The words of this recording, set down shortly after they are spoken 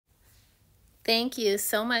Thank you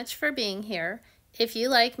so much for being here. If you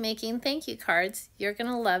like making thank you cards, you're going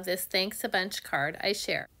to love this Thanks a Bunch card I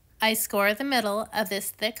share. I score the middle of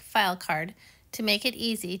this thick file card to make it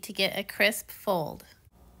easy to get a crisp fold.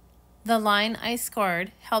 The line I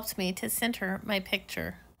scored helped me to center my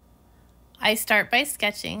picture. I start by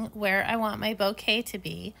sketching where I want my bouquet to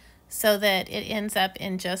be so that it ends up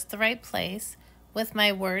in just the right place, with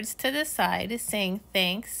my words to the side saying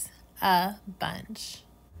thanks a bunch.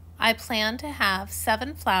 I plan to have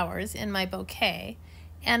 7 flowers in my bouquet,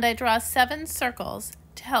 and I draw 7 circles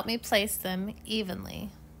to help me place them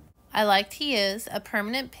evenly. I like to use a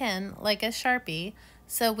permanent pen like a Sharpie,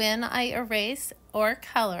 so when I erase or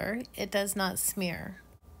color, it does not smear.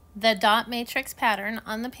 The dot matrix pattern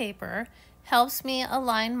on the paper helps me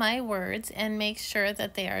align my words and make sure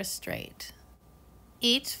that they are straight.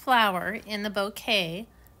 Each flower in the bouquet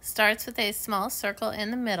starts with a small circle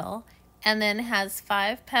in the middle and then has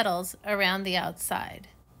 5 petals around the outside.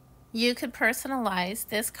 You could personalize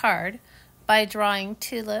this card by drawing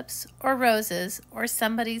tulips or roses or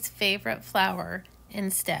somebody's favorite flower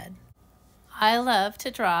instead. I love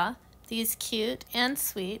to draw these cute and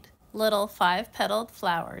sweet little 5-petaled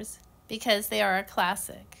flowers because they are a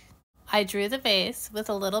classic. I drew the vase with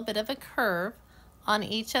a little bit of a curve on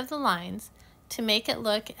each of the lines to make it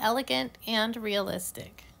look elegant and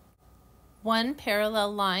realistic. One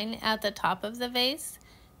parallel line at the top of the vase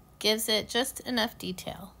gives it just enough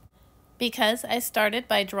detail. Because I started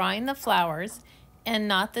by drawing the flowers and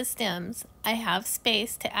not the stems, I have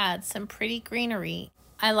space to add some pretty greenery.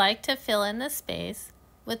 I like to fill in the space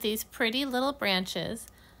with these pretty little branches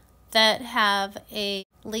that have a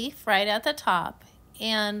leaf right at the top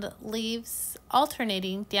and leaves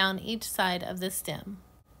alternating down each side of the stem.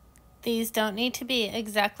 These don't need to be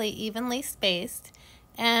exactly evenly spaced,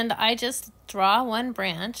 and I just draw one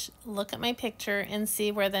branch, look at my picture, and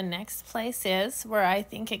see where the next place is where I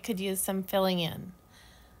think it could use some filling in.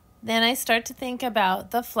 Then I start to think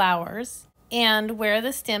about the flowers and where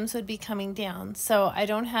the stems would be coming down, so I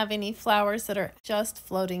don't have any flowers that are just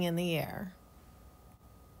floating in the air.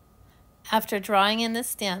 After drawing in the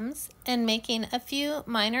stems and making a few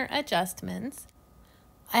minor adjustments,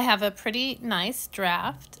 I have a pretty nice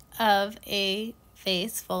draft of a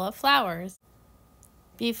vase full of flowers.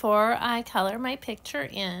 Before I color my picture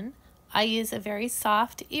in, I use a very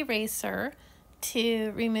soft eraser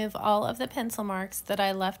to remove all of the pencil marks that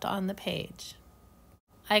I left on the page.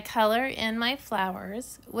 I color in my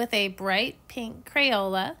flowers with a bright pink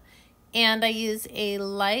Crayola, and I use a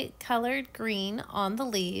light colored green on the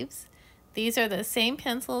leaves. These are the same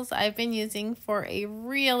pencils I've been using for a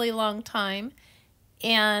really long time,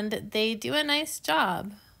 and they do a nice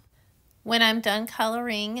job. When I'm done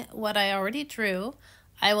coloring what I already drew,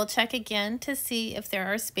 I will check again to see if there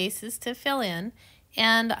are spaces to fill in,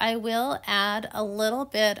 and I will add a little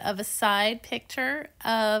bit of a side picture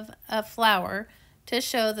of a flower to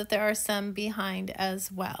show that there are some behind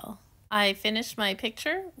as well. I finished my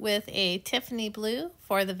picture with a Tiffany blue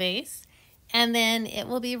for the vase, and then it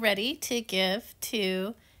will be ready to give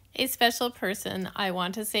to a special person I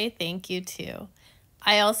want to say thank you to.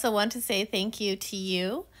 I also want to say thank you to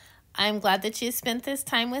you. I'm glad that you spent this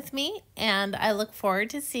time with me, and I look forward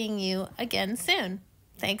to seeing you again soon.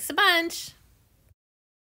 Thanks a bunch.